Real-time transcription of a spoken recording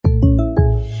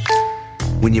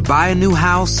When you buy a new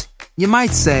house, you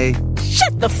might say,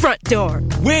 "Shut the front door."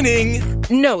 Winning.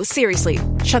 No, seriously.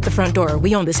 Shut the front door.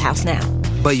 We own this house now.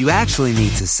 but you actually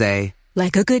need to say,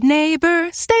 "Like a good neighbor,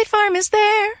 State Farm is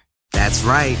there." That's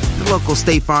right. The local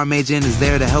State Farm agent is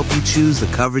there to help you choose the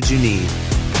coverage you need.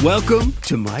 Welcome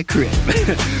to my crib.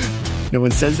 No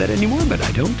one says that anymore, but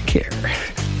I don't care.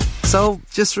 So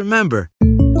just remember,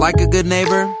 like a good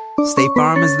neighbor, State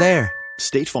Farm is there.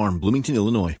 State Farm, Bloomington,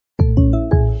 Illinois.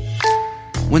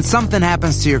 When something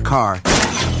happens to your car,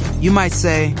 you might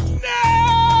say,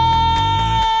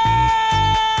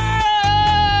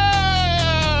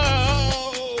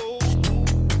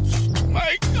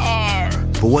 My car.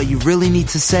 but what you really need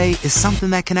to say is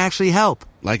something that can actually help.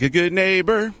 Like a good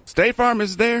neighbor, State Farm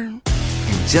is there. And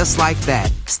just like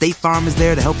that, State Farm is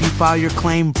there to help you file your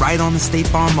claim right on the State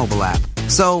Farm mobile app.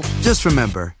 So just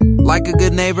remember, like a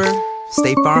good neighbor,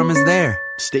 State Farm is there.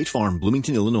 State Farm,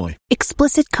 Bloomington, Illinois.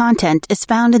 Explicit content is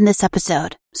found in this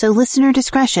episode, so listener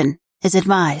discretion is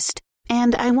advised.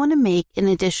 And I want to make an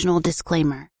additional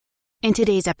disclaimer. In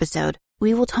today's episode,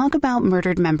 we will talk about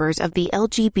murdered members of the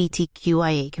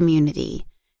LGBTQIA community.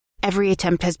 Every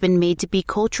attempt has been made to be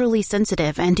culturally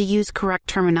sensitive and to use correct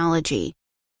terminology.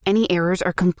 Any errors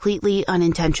are completely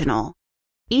unintentional.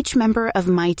 Each member of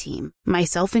my team,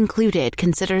 myself included,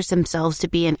 considers themselves to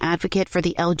be an advocate for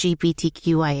the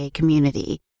LGBTQIA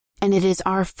community, and it is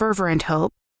our fervent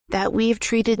hope that we have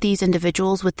treated these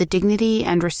individuals with the dignity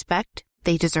and respect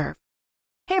they deserve.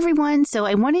 Hey everyone, so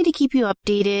I wanted to keep you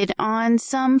updated on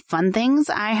some fun things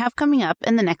I have coming up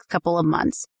in the next couple of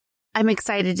months. I'm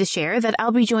excited to share that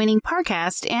I'll be joining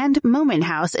Parcast and Moment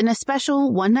House in a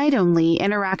special one-night-only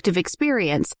interactive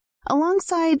experience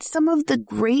alongside some of the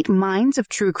great minds of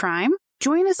true crime.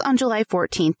 Join us on July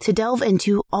 14th to delve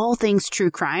into all things true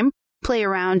crime, play a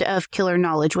round of killer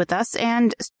knowledge with us,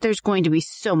 and there's going to be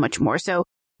so much more. So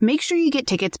make sure you get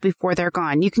tickets before they're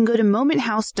gone. You can go to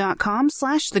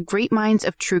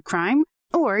momenthouse.com/thegreatmindsoftruecrime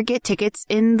or get tickets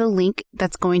in the link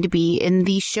that's going to be in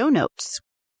the show notes.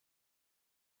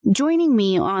 Joining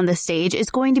me on the stage is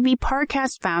going to be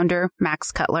Parcast founder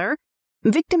Max Cutler,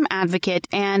 victim advocate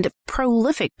and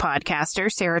prolific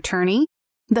podcaster Sarah Terri,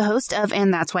 the host of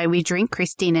And That's Why We Drink,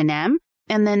 Christina Nem,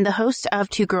 and then the host of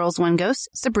Two Girls, One Ghost,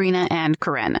 Sabrina and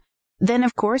Corinne. Then,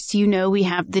 of course, you know we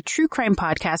have the True Crime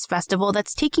Podcast Festival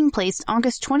that's taking place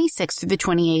August 26th through the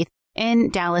 28th in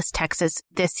Dallas, Texas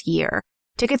this year.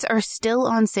 Tickets are still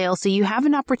on sale, so you have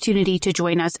an opportunity to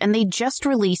join us, and they just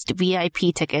released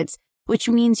VIP tickets, which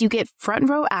means you get front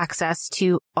row access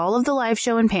to all of the live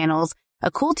show and panels, a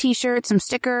cool t-shirt, some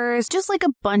stickers, just like a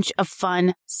bunch of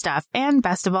fun stuff. And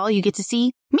best of all, you get to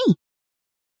see me.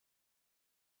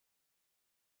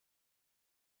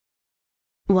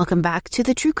 Welcome back to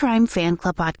the True Crime Fan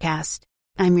Club podcast.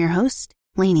 I'm your host,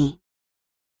 Lainey.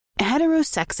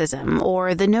 Heterosexism,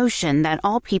 or the notion that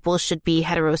all people should be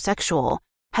heterosexual,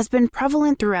 has been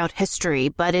prevalent throughout history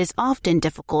but is often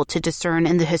difficult to discern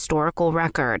in the historical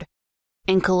record.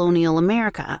 In colonial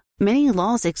America, many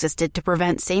laws existed to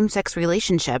prevent same-sex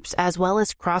relationships as well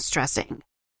as cross-dressing.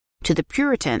 To the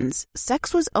Puritans,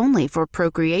 sex was only for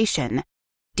procreation.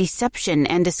 Deception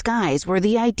and disguise were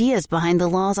the ideas behind the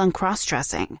laws on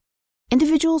cross-dressing.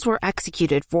 Individuals were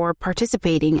executed for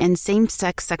participating in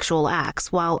same-sex sexual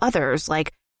acts, while others,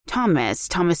 like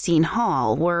Thomasine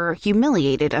Hall, were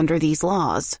humiliated under these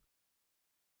laws.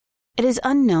 It is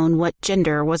unknown what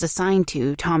gender was assigned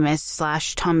to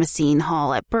Thomasine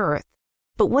Hall at birth,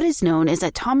 but what is known is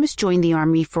that Thomas joined the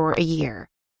army for a year.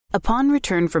 Upon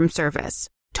return from service,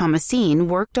 Thomasine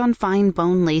worked on fine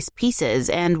bone lace pieces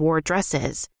and wore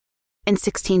dresses. In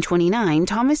 1629,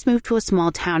 Thomas moved to a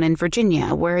small town in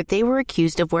Virginia where they were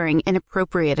accused of wearing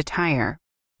inappropriate attire.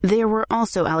 There were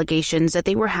also allegations that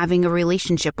they were having a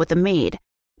relationship with a maid,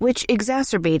 which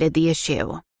exacerbated the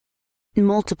issue.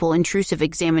 Multiple intrusive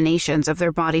examinations of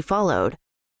their body followed,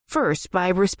 first by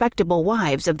respectable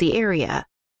wives of the area,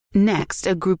 next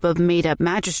a group of made-up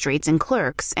magistrates and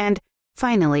clerks, and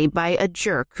finally by a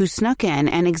jerk who snuck in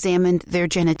and examined their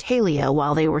genitalia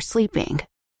while they were sleeping.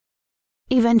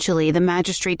 Eventually, the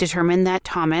magistrate determined that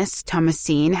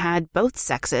Thomasine had both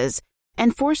sexes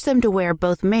and forced them to wear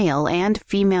both male and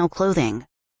female clothing.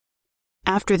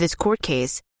 After this court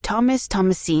case,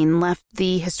 Thomasine left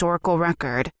the historical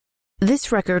record.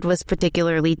 This record was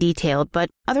particularly detailed,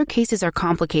 but other cases are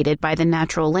complicated by the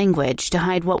natural language to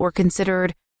hide what were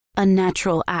considered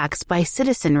unnatural acts by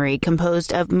citizenry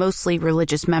composed of mostly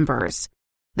religious members.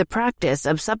 The practice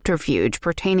of subterfuge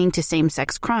pertaining to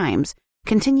same-sex crimes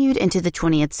continued into the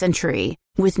 20th century,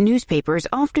 with newspapers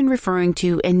often referring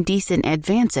to indecent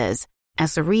advances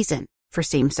as the reason for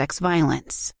same-sex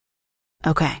violence.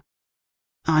 Okay,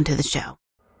 on to the show.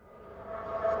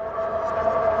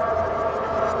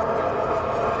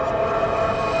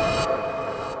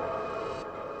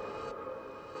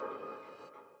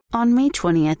 On May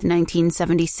 20th,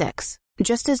 1976,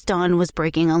 just as dawn was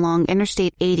breaking along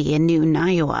Interstate 80 in Newton,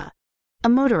 Iowa, a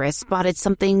motorist spotted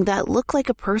something that looked like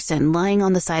a person lying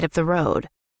on the side of the road,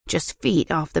 just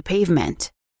feet off the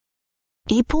pavement.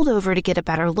 He pulled over to get a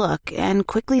better look and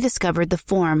quickly discovered the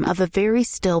form of a very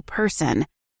still person,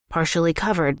 partially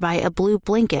covered by a blue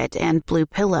blanket and blue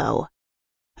pillow.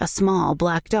 A small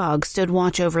black dog stood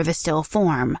watch over the still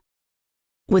form.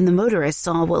 When the motorist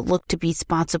saw what looked to be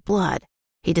spots of blood,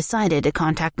 he decided to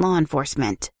contact law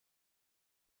enforcement.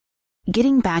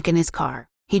 Getting back in his car,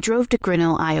 he drove to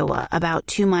Grinnell, Iowa, about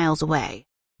 2 miles away.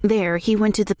 There, he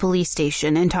went to the police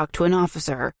station and talked to an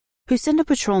officer, who sent a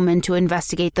patrolman to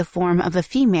investigate the form of a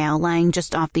female lying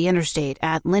just off the interstate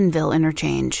at Linville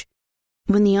Interchange.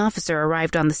 When the officer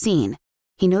arrived on the scene,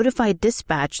 he notified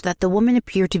dispatch that the woman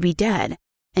appeared to be dead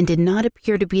and did not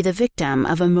appear to be the victim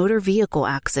of a motor vehicle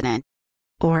accident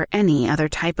or any other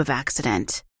type of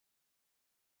accident.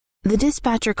 The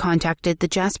dispatcher contacted the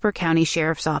Jasper County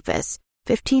Sheriff's Office,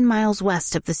 15 miles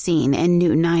west of the scene in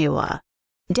Newton, Iowa.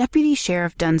 Deputy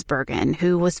Sheriff Dunsbergen,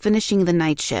 who was finishing the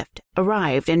night shift,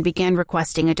 arrived and began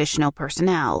requesting additional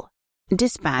personnel.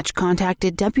 Dispatch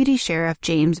contacted Deputy Sheriff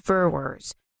James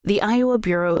Verwers, the Iowa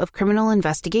Bureau of Criminal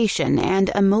Investigation,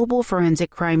 and a mobile forensic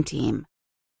crime team.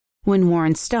 When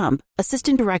Warren Stump,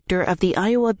 assistant director of the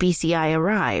Iowa BCI,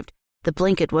 arrived, the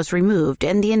blanket was removed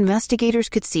and the investigators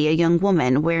could see a young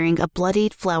woman wearing a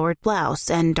bloodied flowered blouse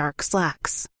and dark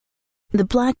slacks. The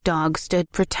black dog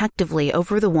stood protectively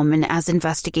over the woman as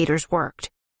investigators worked.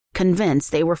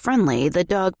 Convinced they were friendly, the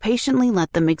dog patiently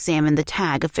let them examine the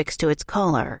tag affixed to its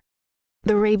collar.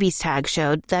 The rabies tag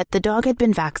showed that the dog had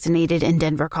been vaccinated in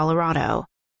Denver, Colorado.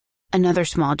 Another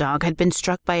small dog had been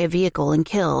struck by a vehicle and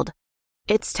killed.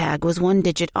 Its tag was 1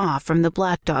 digit off from the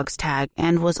black dog's tag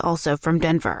and was also from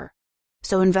Denver.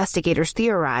 So investigators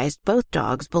theorized both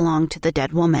dogs belonged to the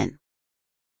dead woman.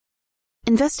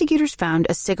 Investigators found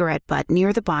a cigarette butt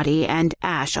near the body and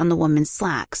ash on the woman's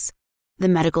slacks. The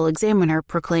medical examiner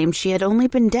proclaimed she had only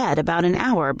been dead about an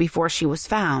hour before she was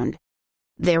found.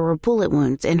 There were bullet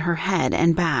wounds in her head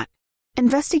and back.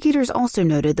 Investigators also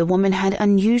noted the woman had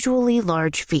unusually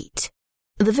large feet.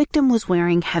 The victim was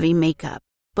wearing heavy makeup,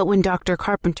 but when Dr.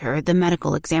 Carpenter, the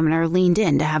medical examiner, leaned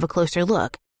in to have a closer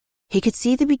look, he could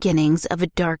see the beginnings of a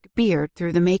dark beard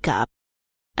through the makeup.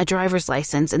 A driver's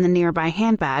license in the nearby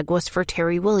handbag was for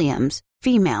Terri Williams,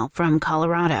 female from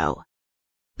Colorado.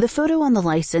 The photo on the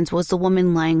license was the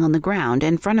woman lying on the ground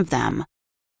in front of them.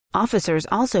 Officers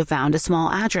also found a small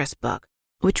address book,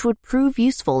 which would prove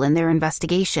useful in their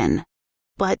investigation.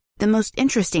 But the most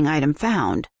interesting item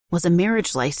found was a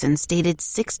marriage license dated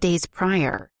 6 days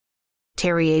prior.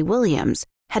 Terri A. Williams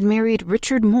had married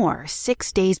Richard Moore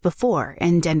 6 days before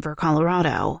in Denver,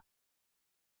 Colorado.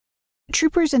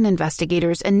 Troopers and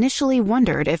investigators initially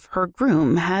wondered if her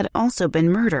groom had also been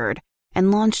murdered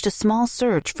and launched a small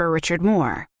search for Richard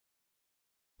Moore.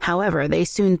 However, they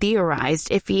soon theorized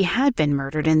if he had been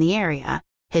murdered in the area,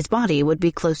 his body would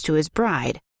be close to his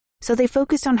bride, so they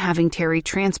focused on having Terri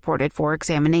transported for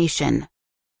examination.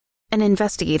 An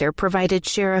investigator provided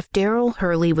Sheriff Darrell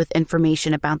Hurley with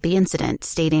information about the incident,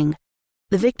 stating,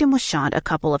 "The victim was shot a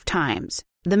couple of times.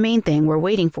 The main thing we're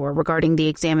waiting for regarding the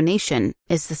examination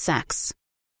is the sex."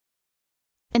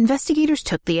 Investigators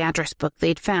took the address book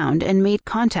they'd found and made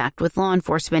contact with law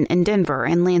enforcement in Denver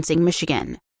and Lansing,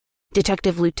 Michigan.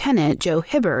 Detective Lieutenant Joe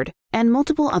Hibbard and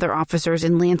multiple other officers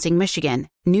in Lansing, Michigan,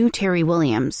 knew Terri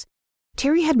Williams.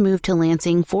 Terri had moved to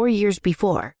Lansing 4 years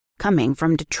before, coming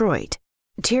from Detroit.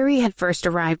 Terri had first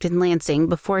arrived in Lansing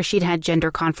before she'd had gender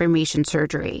confirmation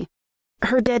surgery.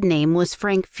 Her dead name was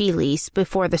Frank Felice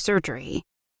before the surgery.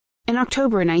 In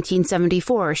October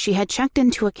 1974, she had checked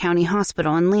into a county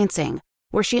hospital in Lansing,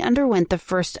 where she underwent the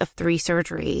first of 3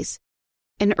 surgeries.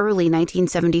 In early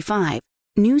 1975,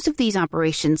 news of these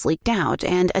operations leaked out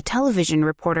and a television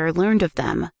reporter learned of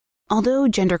them. Although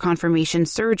gender confirmation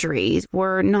surgeries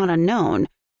were not unknown,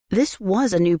 this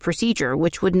was a new procedure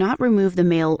which would not remove the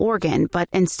male organ but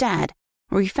instead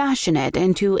refashion it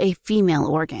into a female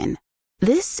organ.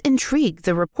 This intrigued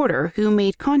the reporter, who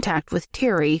made contact with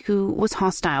Terri, who was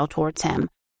hostile towards him,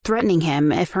 threatening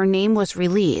him if her name was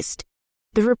released.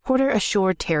 The reporter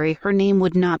assured Terri her name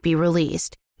would not be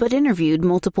released, but interviewed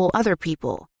multiple other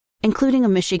people, including a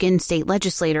Michigan state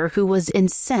legislator who was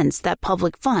incensed that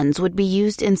public funds would be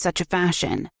used in such a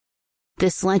fashion.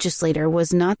 This legislator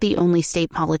was not the only state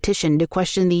politician to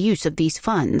question the use of these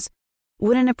funds.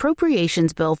 When an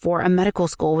appropriations bill for a medical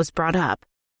school was brought up,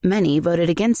 many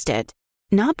voted against it,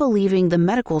 not believing the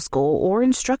medical school or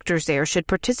instructors there should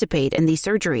participate in these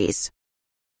surgeries.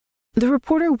 The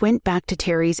reporter went back to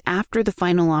Terri's after the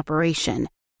final operation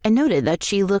and noted that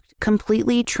she looked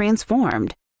completely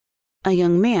transformed. A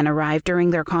young man arrived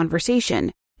during their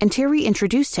conversation, and Terri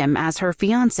introduced him as her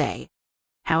fiancé.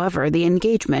 However, the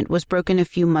engagement was broken a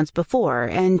few months before,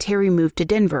 and Terri moved to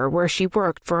Denver, where she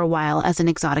worked for a while as an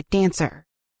exotic dancer.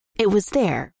 It was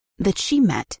there that she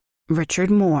met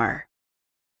Richard Moore.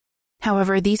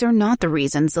 However, these are not the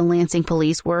reasons the Lansing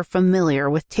police were familiar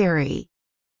with Terri.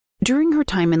 During her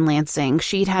time in Lansing,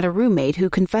 she'd had a roommate who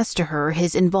confessed to her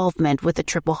his involvement with a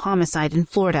triple homicide in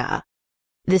Florida.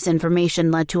 This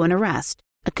information led to an arrest,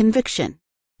 a conviction,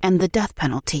 and the death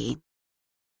penalty.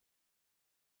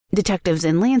 Detectives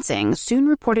in Lansing soon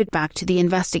reported back to the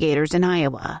investigators in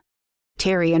Iowa.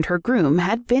 Terri and her groom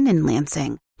had been in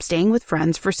Lansing, staying with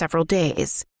friends for several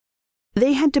days.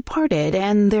 They had departed,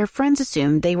 and their friends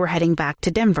assumed they were heading back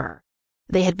to Denver.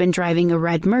 They had been driving a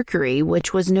red Mercury,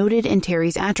 which was noted in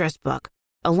Terri's address book,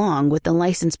 along with the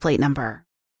license plate number.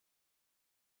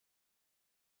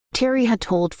 Terri had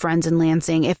told friends in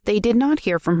Lansing if they did not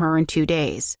hear from her in 2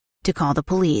 days, to call the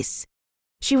police.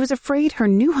 She was afraid her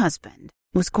new husband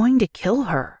was going to kill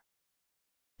her.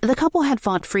 The couple had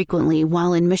fought frequently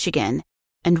while in Michigan,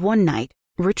 and one night,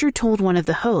 Richard told one of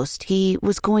the hosts he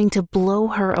was going to blow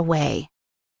her away.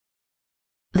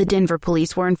 The Denver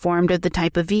police were informed of the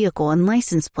type of vehicle and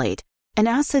license plate and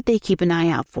asked that they keep an eye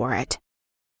out for it.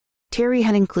 Terri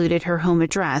had included her home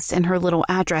address in her little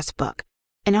address book,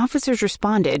 and officers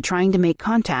responded trying to make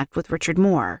contact with Richard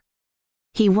Moore.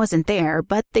 He wasn't there,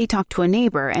 but they talked to a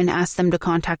neighbor and asked them to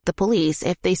contact the police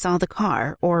if they saw the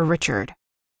car or Richard.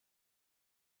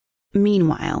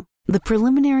 Meanwhile, the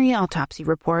preliminary autopsy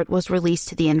report was released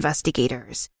to the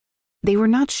investigators. They were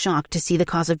not shocked to see the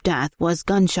cause of death was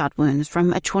gunshot wounds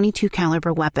from a .22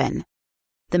 caliber weapon.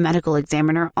 The medical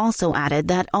examiner also added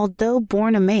that although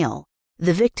born a male,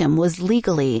 the victim was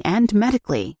legally and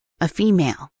medically a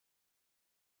female.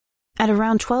 At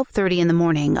around 12:30 in the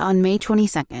morning on May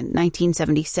 22,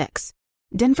 1976,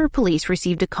 Denver police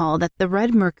received a call that the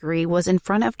red Mercury was in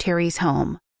front of Terri's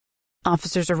home.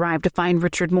 Officers arrived to find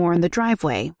Richard Moore in the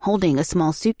driveway, holding a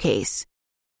small suitcase.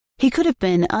 He could have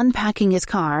been unpacking his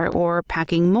car or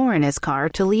packing more in his car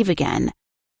to leave again.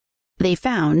 They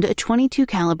found a .22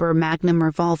 caliber Magnum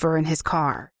revolver in his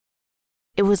car.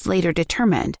 It was later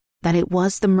determined that it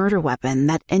was the murder weapon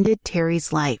that ended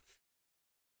Terri's life.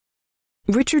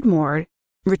 Richard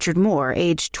Moore,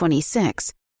 aged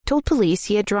 26, told police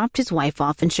he had dropped his wife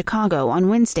off in Chicago on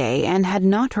Wednesday and had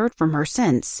not heard from her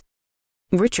since.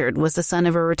 Richard was the son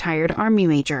of a retired Army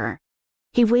major.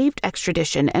 He waived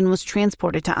extradition and was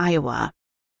transported to Iowa.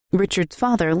 Richard's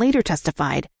father later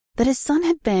testified that his son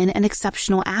had been an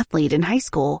exceptional athlete in high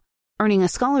school, earning a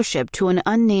scholarship to an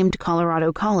unnamed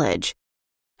Colorado college.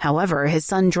 However, his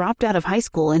son dropped out of high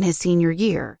school in his senior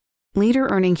year, later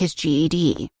earning his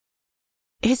GED.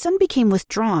 His son became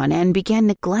withdrawn and began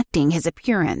neglecting his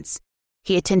appearance.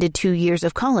 He attended 2 years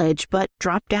of college but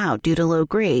dropped out due to low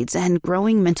grades and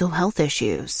growing mental health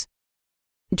issues.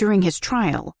 During his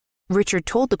trial, Richard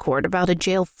told the court about a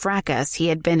jail fracas he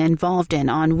had been involved in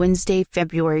on Wednesday,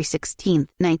 February 16,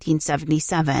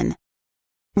 1977.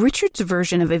 Richard's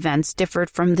version of events differed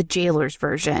from the jailer's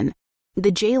version.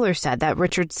 The jailer said that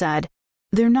Richard said,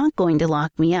 "They're not going to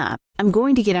lock me up. I'm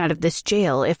going to get out of this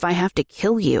jail if I have to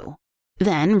kill you."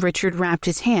 Then Richard wrapped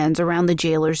his hands around the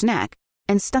jailer's neck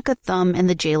and stuck a thumb in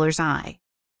the jailer's eye.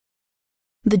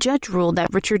 The judge ruled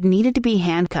that Richard needed to be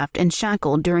handcuffed and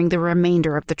shackled during the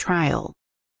remainder of the trial.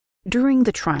 During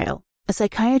the trial, a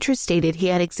psychiatrist stated he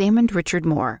had examined Richard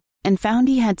Moore and found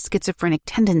he had schizophrenic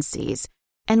tendencies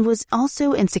and was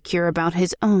also insecure about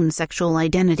his own sexual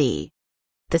identity.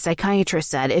 The psychiatrist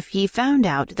said if he found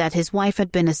out that his wife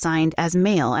had been assigned as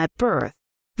male at birth,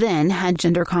 then had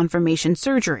gender confirmation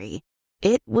surgery,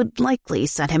 it would likely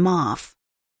set him off.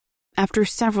 After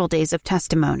several days of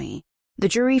testimony, the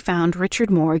jury found Richard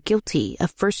Moore guilty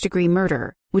of first-degree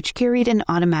murder, which carried an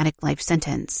automatic life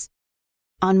sentence.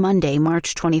 On Monday,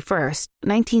 March 21,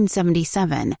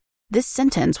 1977, this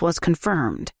sentence was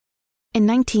confirmed. In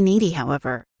 1980,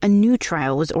 however, a new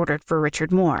trial was ordered for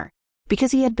Richard Moore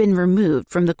because he had been removed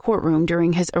from the courtroom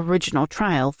during his original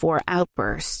trial for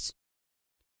outbursts.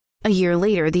 A year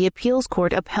later, the appeals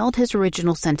court upheld his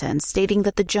original sentence, stating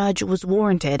that the judge was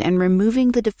warranted in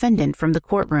removing the defendant from the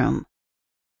courtroom.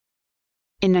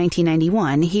 In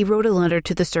 1991, he wrote a letter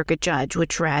to the circuit judge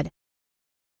which read,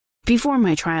 "Before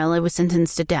my trial, I was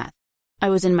sentenced to death. I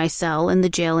was in my cell in the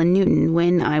jail in Newton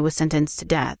when I was sentenced to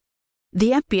death.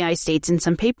 The FBI states in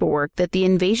some paperwork that the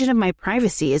invasion of my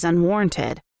privacy is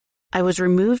unwarranted. I was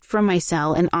removed from my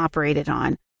cell and operated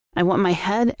on. I want my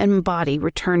head and body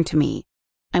returned to me.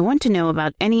 I want to know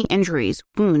about any injuries,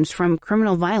 wounds from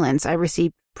criminal violence I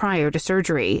received prior to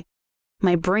surgery.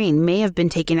 My brain may have been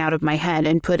taken out of my head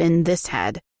and put in this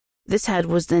head. This head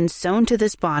was then sewn to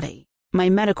this body. My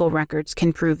medical records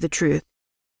can prove the truth.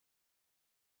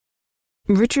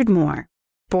 Richard Moore,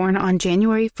 born on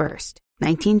January 1st,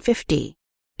 1950,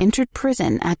 entered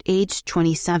prison at age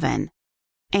 27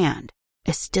 and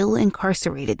is still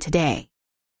incarcerated today.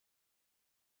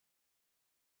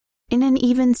 In an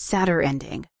even sadder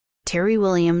ending, Terri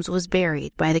Williams was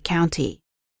buried by the county.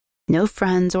 No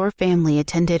friends or family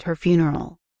attended her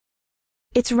funeral.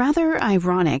 It's rather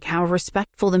ironic how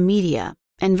respectful the media,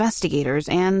 investigators,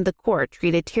 and the court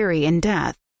treated Terri in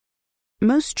death.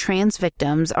 Most trans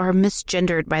victims are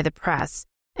misgendered by the press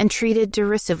and treated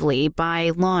derisively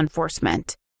by law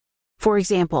enforcement. For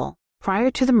example, prior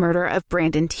to the murder of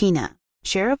Brandon Teena,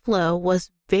 Sheriff Lowe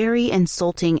was very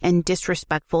insulting and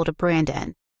disrespectful to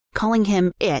Brandon, calling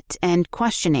him it and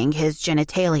questioning his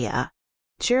genitalia.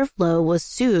 Sheriff Lowe was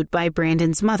sued by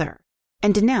Brandon's mother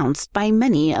and denounced by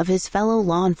many of his fellow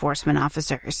law enforcement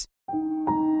officers.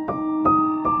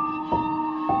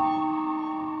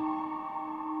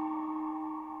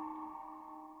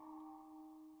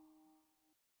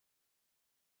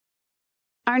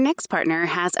 Our next partner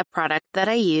has a product that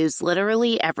I use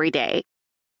literally every day.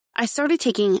 I started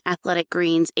taking Athletic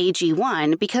Greens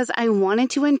AG1 because I wanted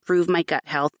to improve my gut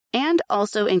health and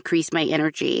also increase my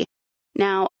energy.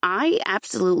 Now, I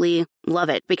absolutely love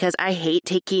it because I hate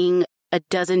taking a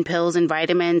dozen pills and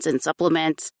vitamins and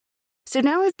supplements. So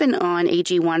now I've been on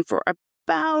AG1 for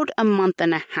about a month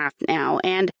and a half now,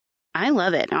 and I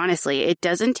love it, honestly. It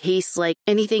doesn't taste like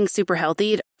anything super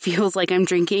healthy. It feels like I'm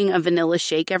drinking a vanilla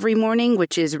shake every morning,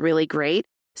 which is really great.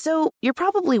 So you're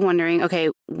probably wondering, okay,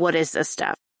 what is this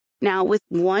stuff? Now, with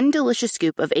one delicious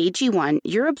scoop of AG1,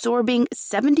 you're absorbing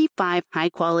 75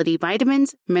 high-quality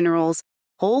vitamins, minerals,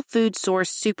 whole food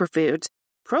source superfoods,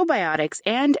 probiotics,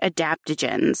 and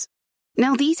adaptogens.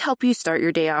 Now, these help you start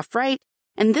your day off right,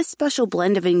 and this special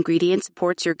blend of ingredients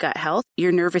supports your gut health,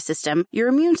 your nervous system, your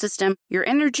immune system, your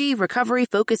energy, recovery,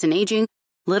 focus, and aging,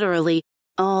 literally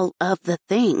all of the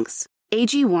things.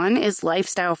 AG1 is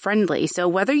lifestyle friendly, so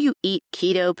whether you eat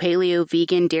keto, paleo,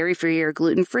 vegan, dairy-free, or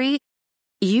gluten-free,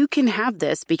 you can have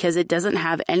this because it doesn't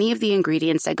have any of the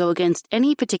ingredients that go against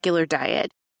any particular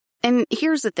diet. And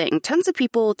here's the thing, tons of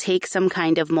people take some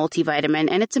kind of multivitamin,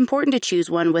 and it's important to choose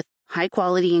one with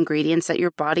high-quality ingredients that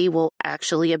your body will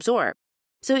actually absorb.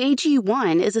 So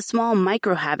AG1 is a small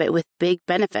micro-habit with big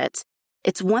benefits.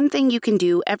 It's one thing you can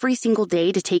do every single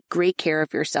day to take great care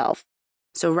of yourself.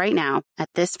 So right now, at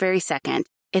this very second,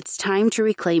 it's time to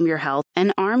reclaim your health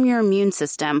and arm your immune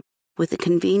system with a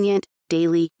convenient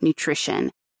daily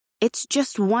nutrition. It's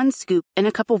just one scoop in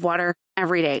a cup of water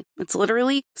every day. It's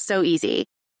literally so easy.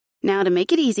 Now, to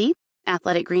make it easy,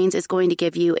 Athletic Greens is going to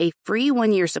give you a free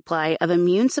 1-year supply of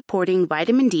immune-supporting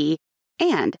vitamin D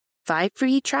and 5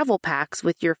 free travel packs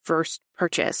with your first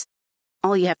purchase.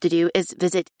 All you have to do is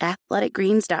visit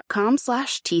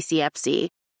athleticgreens.com/TCFC.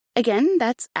 Again,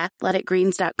 that's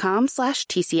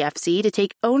athleticgreens.com/TCFC to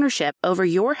take ownership over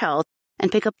your health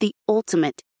and pick up the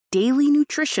ultimate daily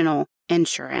nutritional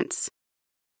insurance.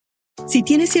 Si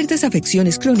tienes ciertas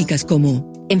afecciones crónicas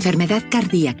como enfermedad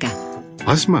cardíaca,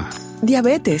 asma,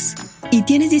 diabetes, y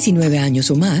tienes 19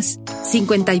 años o más,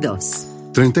 52,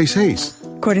 36,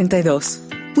 42.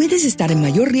 Puedes estar en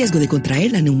mayor riesgo de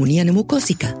contraer la neumonía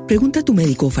neumocócica. Pregunta a tu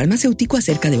médico o farmacéutico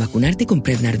acerca de vacunarte con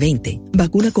Prevnar 20,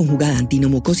 vacuna conjugada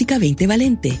antineumocócica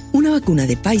 20-valente, una vacuna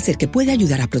de Pfizer que puede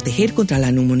ayudar a proteger contra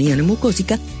la neumonía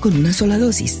neumocócica con una sola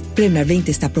dosis. Prevnar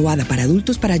 20 está aprobada para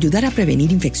adultos para ayudar a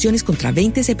prevenir infecciones contra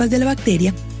 20 cepas de la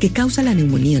bacteria que causa la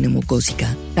neumonía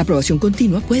neumocócica. La aprobación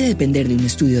continua puede depender de un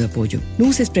estudio de apoyo. No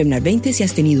uses Prevnar 20 si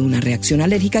has tenido una reacción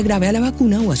alérgica grave a la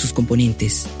vacuna o a sus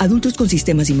componentes. Adultos con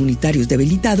sistemas inmunitarios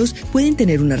debilitados pueden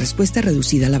tener una respuesta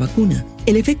reducida a la vacuna.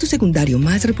 El efecto secundario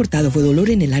más reportado fue dolor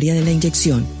en el área de la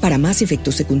inyección. Para más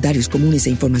efectos secundarios comunes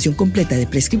e información completa de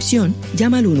prescripción,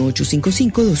 llama al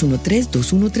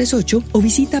 1-855-213-2138 o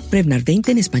visita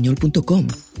Prevnar20enespañol.com.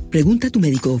 Pregunta a tu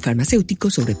médico o farmacéutico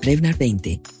sobre Prevnar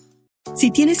 20. Si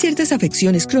tienes ciertas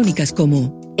afecciones crónicas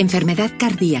como enfermedad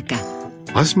cardíaca,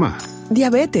 asma,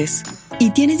 diabetes, y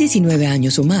tienes 19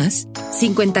 años o más,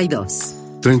 52,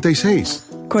 36,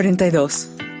 42.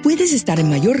 Puedes estar en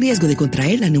mayor riesgo de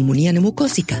contraer la neumonía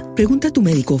neumocócica. Pregunta a tu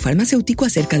médico o farmacéutico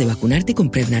acerca de vacunarte con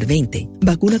Prevnar 20.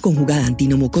 Vacuna conjugada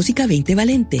antineumocócica 20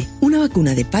 valente. Una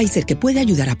vacuna de Pfizer que puede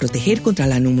ayudar a proteger contra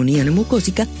la neumonía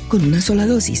neumocócica con una sola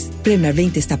dosis. Prevnar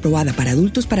 20 está aprobada para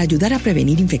adultos para ayudar a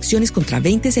prevenir infecciones contra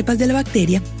 20 cepas de la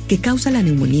bacteria que causa la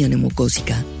neumonía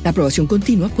neumocócica. La aprobación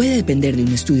continua puede depender de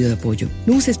un estudio de apoyo.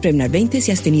 No uses Prevnar 20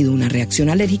 si has tenido una reacción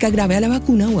alérgica grave a la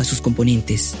vacuna o a sus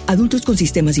componentes. Adultos con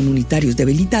sistemas inmunitarios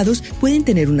debilitados pueden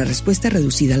tener una respuesta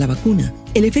reducida a la vacuna.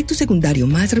 El efecto secundario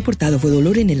más reportado fue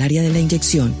dolor en el área de la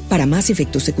inyección. Para más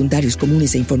efectos secundarios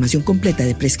comunes e información completa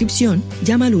de prescripción,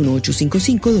 llama al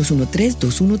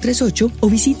 1-855-213-2138 o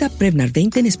visita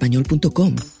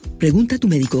Prevnar20enespañol.com. Pregunta a tu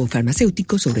médico o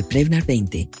farmacéutico sobre Prevnar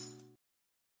 20.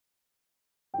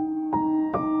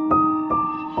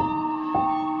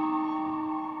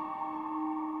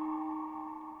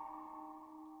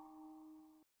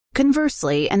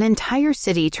 Conversely, an entire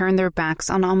city turned their backs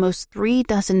on almost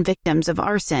 36 victims of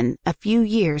arson a few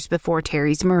years before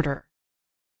Terri's murder.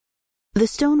 The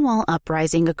Stonewall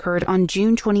Uprising occurred on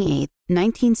June 28,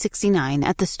 1969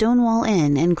 at the Stonewall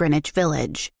Inn in Greenwich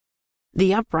Village.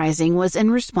 The uprising was in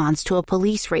response to a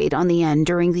police raid on the inn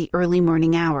during the early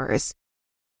morning hours.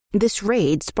 This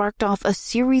raid sparked off a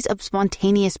series of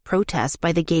spontaneous protests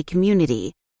by the gay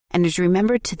community and is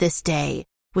remembered to this day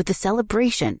with the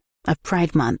celebration of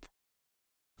Pride Month.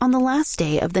 On the last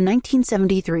day of the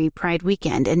 1973 Pride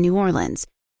weekend in New Orleans,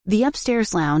 the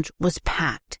UpStairs lounge was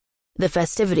packed. The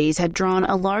festivities had drawn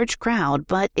a large crowd,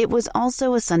 but it was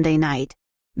also a Sunday night,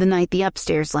 the night the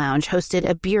UpStairs lounge hosted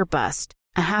a beer bust,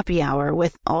 a happy hour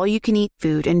with all-you-can-eat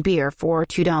food and beer for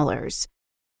 $2.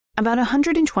 About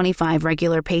 125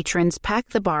 regular patrons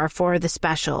packed the bar for the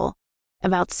special.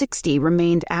 About 60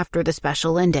 remained after the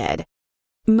special ended.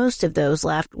 Most of those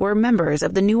left were members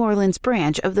of the New Orleans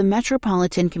branch of the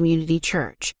Metropolitan Community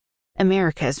Church,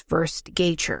 America's first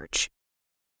gay church.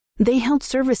 They held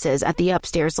services at the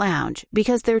UpStairs lounge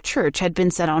because their church had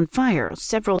been set on fire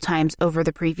several times over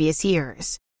the previous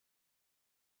years.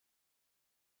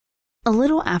 A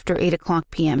little after 8:00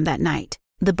 p.m. that night,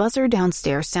 the buzzer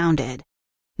downstairs sounded.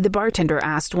 The bartender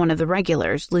asked one of the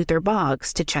regulars, Luther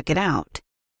Boggs, to check it out.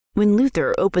 When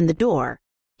Luther opened the door,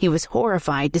 he was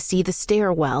horrified to see the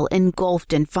stairwell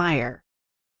engulfed in fire.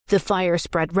 The fire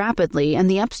spread rapidly and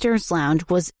the UpStairs lounge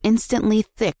was instantly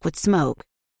thick with smoke.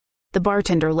 The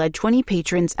bartender led 20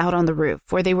 patrons out on the roof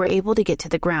where they were able to get to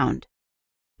the ground.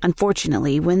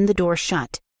 Unfortunately, when the door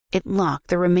shut, it locked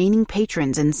the remaining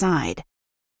patrons inside.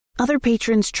 Other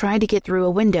patrons tried to get through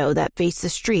a window that faced the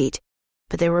street,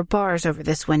 but there were bars over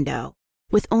this window,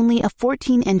 with only a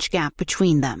 14-inch gap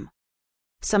between them.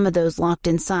 Some of those locked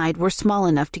inside were small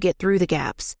enough to get through the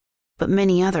gaps, but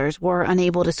many others were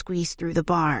unable to squeeze through the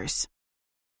bars.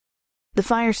 The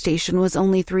fire station was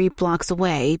only 3 blocks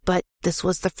away, but this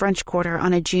was the French Quarter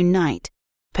on a June night.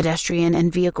 Pedestrian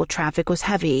and vehicle traffic was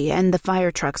heavy, and the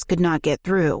fire trucks could not get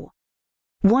through.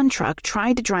 One truck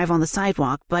tried to drive on the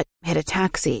sidewalk, but hit a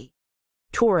taxi.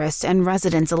 Tourists and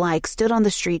residents alike stood on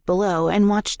the street below and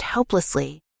watched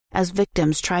helplessly as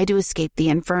victims tried to escape the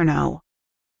inferno.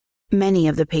 Many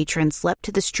of the patrons leapt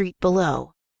to the street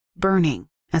below, burning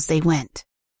as they went.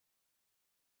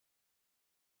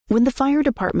 When the fire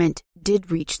department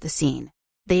did reach the scene,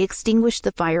 they extinguished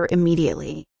the fire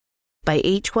immediately. By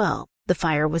 8:12, the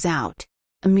fire was out,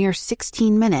 a mere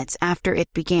 16 minutes after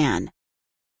it began.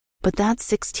 But that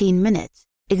 16 minutes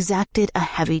exacted a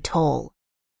heavy toll.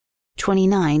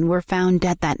 29 were found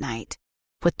dead that night,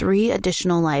 with 3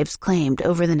 additional lives claimed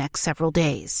over the next several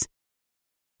days.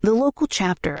 The local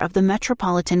chapter of the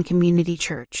Metropolitan Community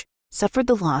Church suffered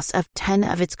the loss of 10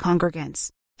 of its congregants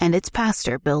and its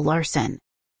pastor, Bill Larson.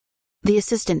 The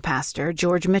assistant pastor,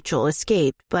 George Mitchell,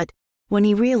 escaped, but when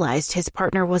he realized his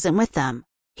partner wasn't with them,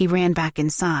 he ran back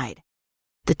inside.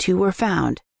 The two were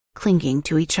found, clinging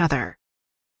to each other.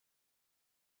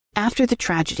 After the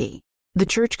tragedy, the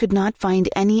church could not find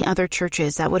any other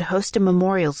churches that would host a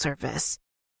memorial service.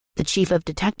 The chief of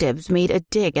detectives made a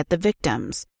dig at the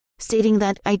victims, stating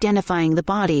that identifying the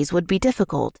bodies would be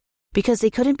difficult because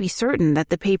they couldn't be certain that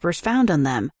the papers found on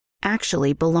them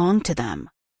actually belonged to them.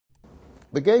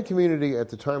 The gay community at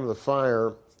the time of the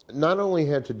fire not only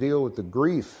had to deal with the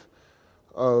grief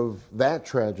of that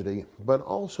tragedy, but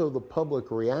also the public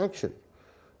reaction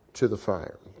to the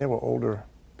fire. There were older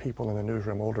people in the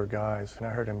newsroom, older guys, and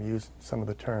I heard them use some of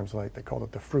the terms, like they called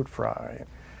it the fruit fry,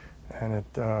 and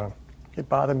it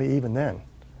bothered me even then.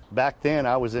 Back then,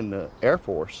 I was in the Air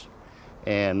Force,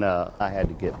 and I had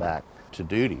to get back to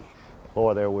duty.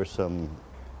 Boy, there were some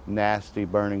nasty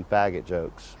burning faggot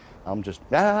jokes. I'm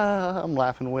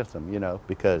laughing with them,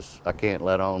 because I can't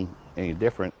let on any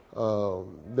different.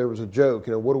 There was a joke,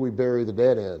 what do we bury the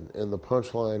dead in? And the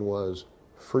punchline was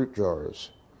fruit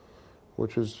jars,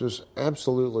 which was just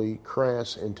absolutely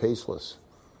crass and tasteless.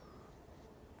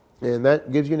 And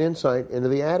that gives you an insight into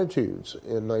the attitudes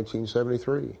in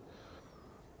 1973.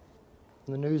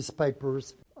 The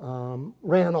newspapers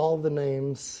ran all the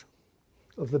names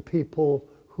of the people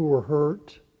who were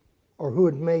hurt or who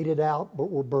had made it out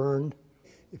but were burned.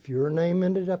 If your name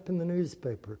ended up in the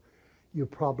newspaper, you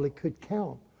probably could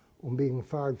count on being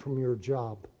fired from your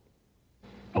job.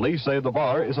 Police say the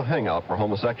bar is a hangout for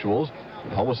homosexuals,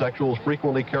 and homosexuals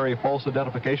frequently carry false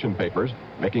identification papers,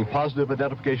 making positive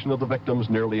identification of the victims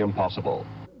nearly impossible.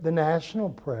 The national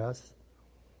press,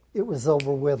 it was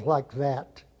over with like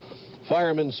that.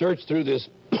 Firemen searched through this,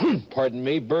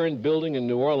 burned building in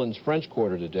New Orleans' French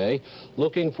Quarter today,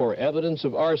 looking for evidence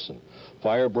of arson.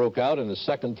 Fire broke out in a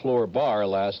second-floor bar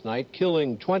last night,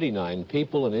 killing 29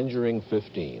 people and injuring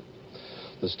 15.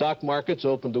 The stock markets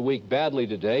opened the week badly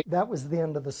today. That was the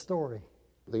end of the story.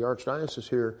 The Archdiocese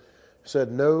here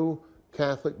said no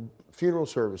Catholic funeral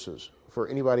services for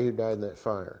anybody who died in that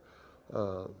fire.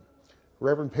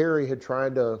 Reverend Perry had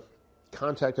tried to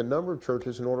contact a number of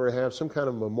churches in order to have some kind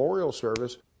of memorial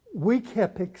service. We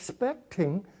kept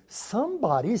expecting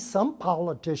somebody, some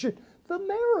politician, the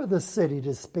mayor of the city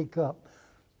to speak up.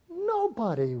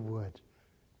 Nobody would.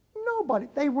 Nobody.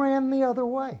 They ran the other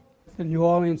way. The New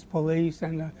Orleans police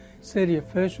and the city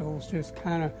officials just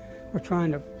kind of were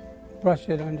trying to brush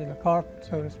it under the carpet,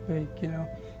 so to speak,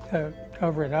 to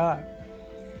cover it up.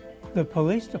 The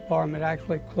police department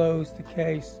actually closed the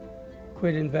case,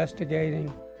 quit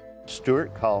investigating.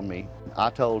 Stuart called me. I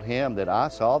told him that I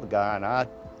saw the guy, and I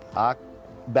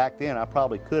back then I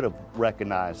probably could have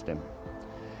recognized him.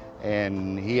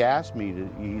 And he asked me,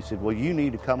 he said, well, you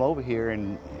need to come over here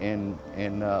and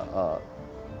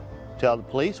tell the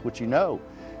police what you know.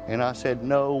 And I said,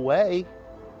 no way.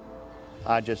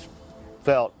 I just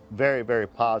felt very, very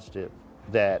positive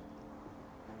that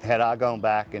had I gone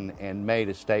back and made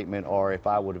a statement, or if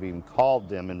I would have even called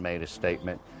them and made a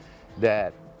statement,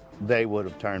 that they would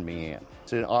have turned me in.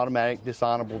 It's an automatic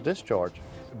dishonorable discharge.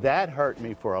 That hurt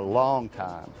me for a long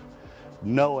time,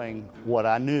 knowing what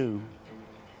I knew,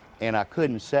 and I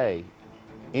couldn't say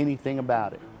anything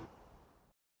about it.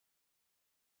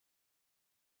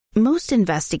 Most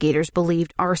investigators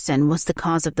believed arson was the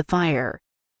cause of the fire.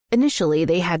 Initially,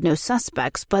 they had no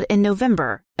suspects, but in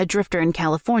November, a drifter in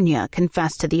California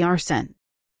confessed to the arson.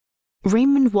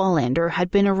 Raymond Wallander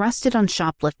had been arrested on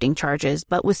shoplifting charges,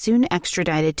 but was soon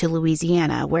extradited to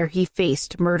Louisiana, where he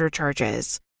faced murder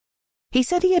charges. He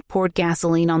said he had poured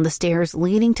gasoline on the stairs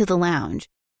leading to the lounge,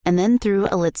 and then threw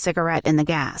a lit cigarette in the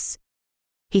gas.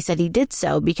 He said he did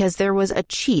so because there was a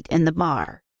cheat in the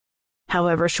bar.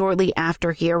 However, shortly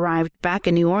after he arrived back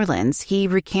in New Orleans, he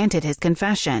recanted his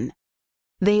confession.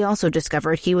 They also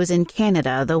discovered he was in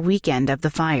Canada the weekend of the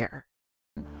fire.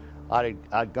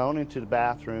 I'd gone into the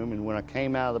bathroom, and when I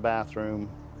came out of the bathroom,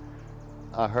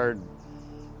 I heard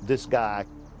this guy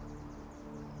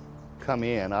come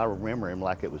in. I remember him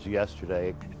like it was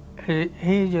yesterday.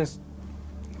 He just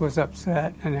was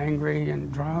upset and angry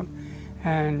and drunk,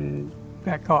 and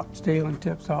got caught stealing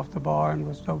tips off the bar, and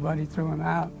nobody threw him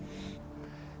out.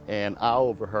 And I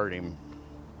overheard him.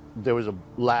 There was a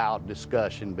loud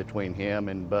discussion between him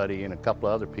and Buddy and a couple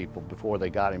of other people before they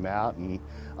got him out, and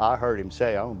I heard him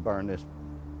say, I'm going to burn this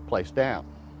place down.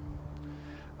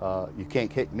 You can't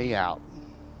kick me out.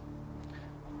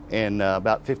 And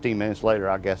about 15 minutes later,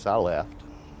 I guess I left,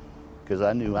 because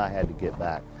I knew I had to get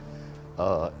back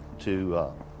to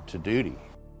duty.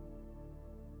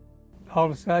 All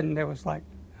of a sudden, there was I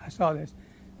saw this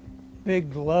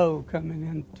big glow coming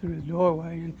in through the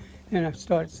doorway, and I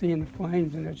started seeing the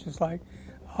flames, and it's just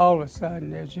all of a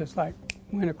sudden, it just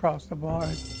went across the bar.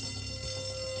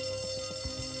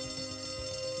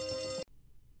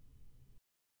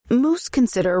 Most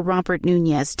consider Robert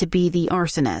Nunez to be the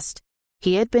arsonist.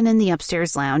 He had been in the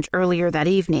upstairs lounge earlier that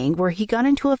evening where he got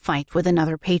into a fight with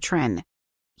another patron.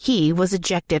 He was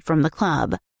ejected from the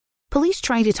club. Police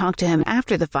tried to talk to him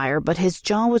after the fire, but his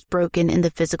jaw was broken in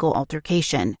the physical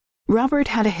altercation. Robert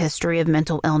had a history of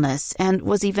mental illness and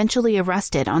was eventually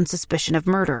arrested on suspicion of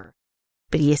murder,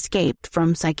 but he escaped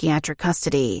from psychiatric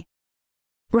custody.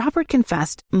 Robert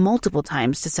confessed multiple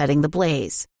times to setting the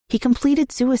blaze. He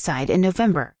completed suicide in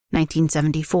November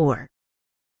 1974.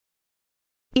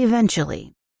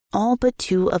 Eventually, all but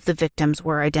 2 of the victims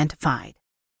were identified.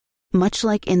 Much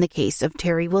like in the case of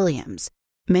Terri Williams,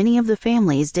 many of the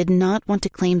families did not want to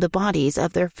claim the bodies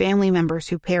of their family members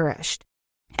who perished,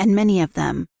 and many of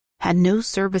them had no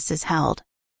services held.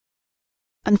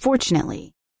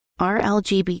 Unfortunately, our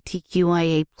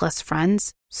LGBTQIA+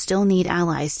 friends still need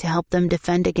allies to help them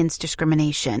defend against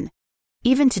discrimination.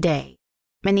 Even today,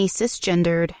 many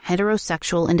cisgendered,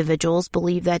 heterosexual individuals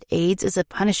believe that AIDS is a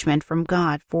punishment from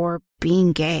God for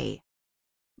being gay.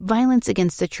 Violence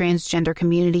against the transgender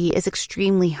community is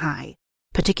extremely high,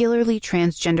 particularly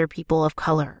transgender people of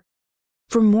color.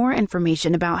 For more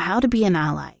information about how to be an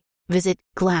ally, visit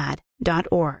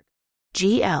GLAAD.org,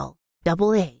 GLAAD.org.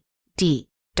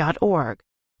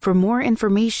 For more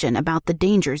information about the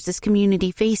dangers this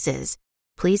community faces,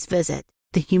 please visit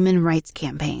the Human Rights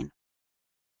Campaign.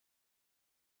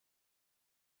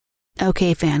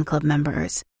 Okay, fan club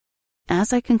members,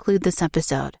 as I conclude this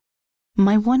episode,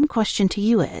 my one question to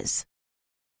you is,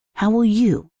 how will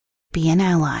you be an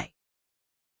ally?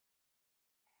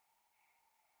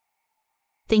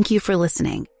 Thank you for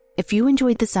listening. If you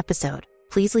enjoyed this episode,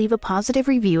 please leave a positive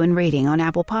review and rating on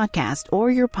Apple Podcast or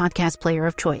your podcast player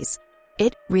of choice.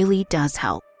 It really does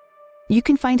help. You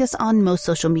can find us on most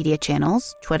social media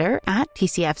channels, Twitter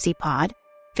 @TCFCPod,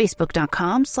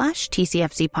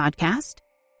 Facebook.com/TCFCPodcast,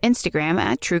 Instagram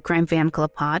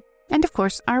 @TrueCrimeFanClubPod, and of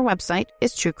course, our website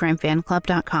is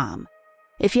TrueCrimeFanClub.com.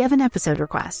 If you have an episode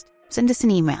request, send us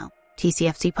an email,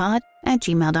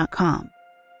 tcfcpod@gmail.com.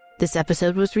 This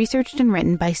episode was researched and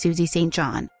written by Susie St.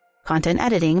 John, content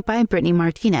editing by Brittany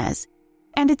Martinez,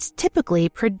 and it's typically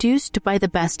produced by the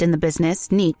best in the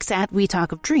business, Neeks at We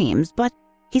Talk of Dreams, but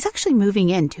he's actually moving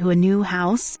into a new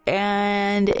house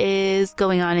and is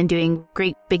going on and doing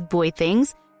great big boy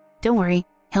things. Don't worry,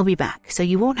 he'll be back, so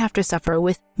you won't have to suffer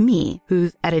with me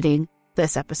who's editing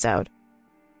this episode.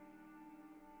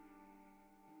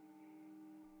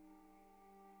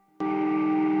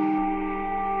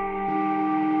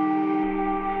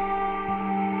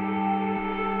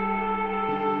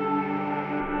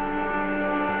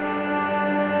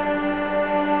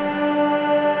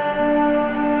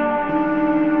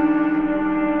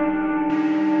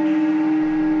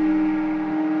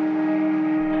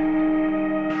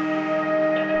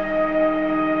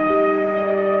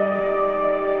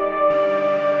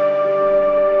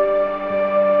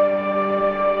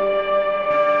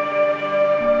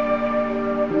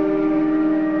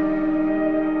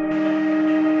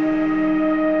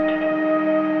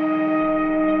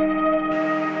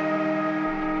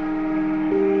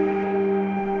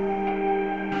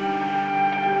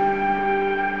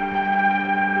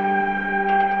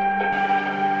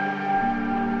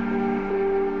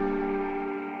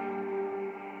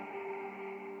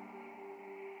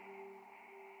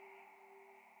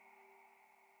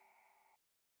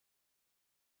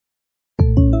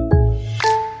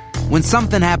 When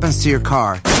something happens to your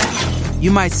car,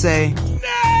 you might say,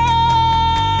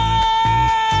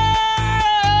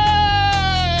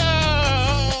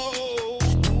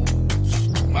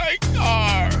 My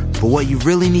car! But what you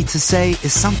really need to say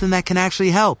is something that can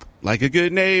actually help. Like a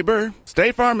good neighbor,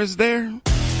 State Farm is there. And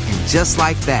just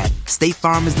like that, State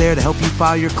Farm is there to help you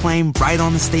file your claim right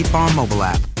on the State Farm mobile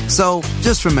app. So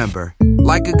just remember,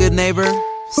 like a good neighbor,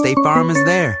 State Farm is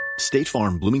there. State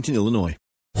Farm, Bloomington, Illinois.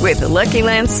 With the Lucky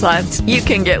Land Slots, you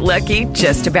can get lucky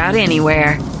just about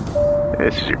anywhere.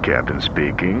 This is your captain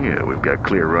speaking. We've got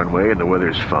clear runway and the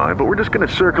weather's fine, but we're just going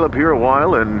to circle up here a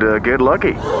while and get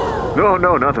lucky.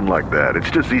 No, nothing like that.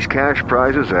 It's just these cash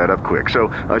prizes add up quick. So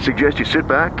I suggest you sit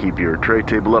back, keep your tray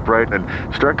table upright, and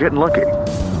start getting lucky.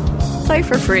 Play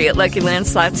for free at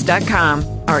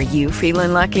LuckyLandSlots.com. Are you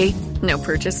feeling lucky? No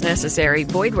purchase necessary.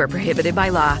 Void where prohibited by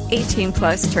law.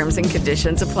 18+ terms and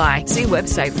conditions apply. See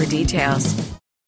website for details.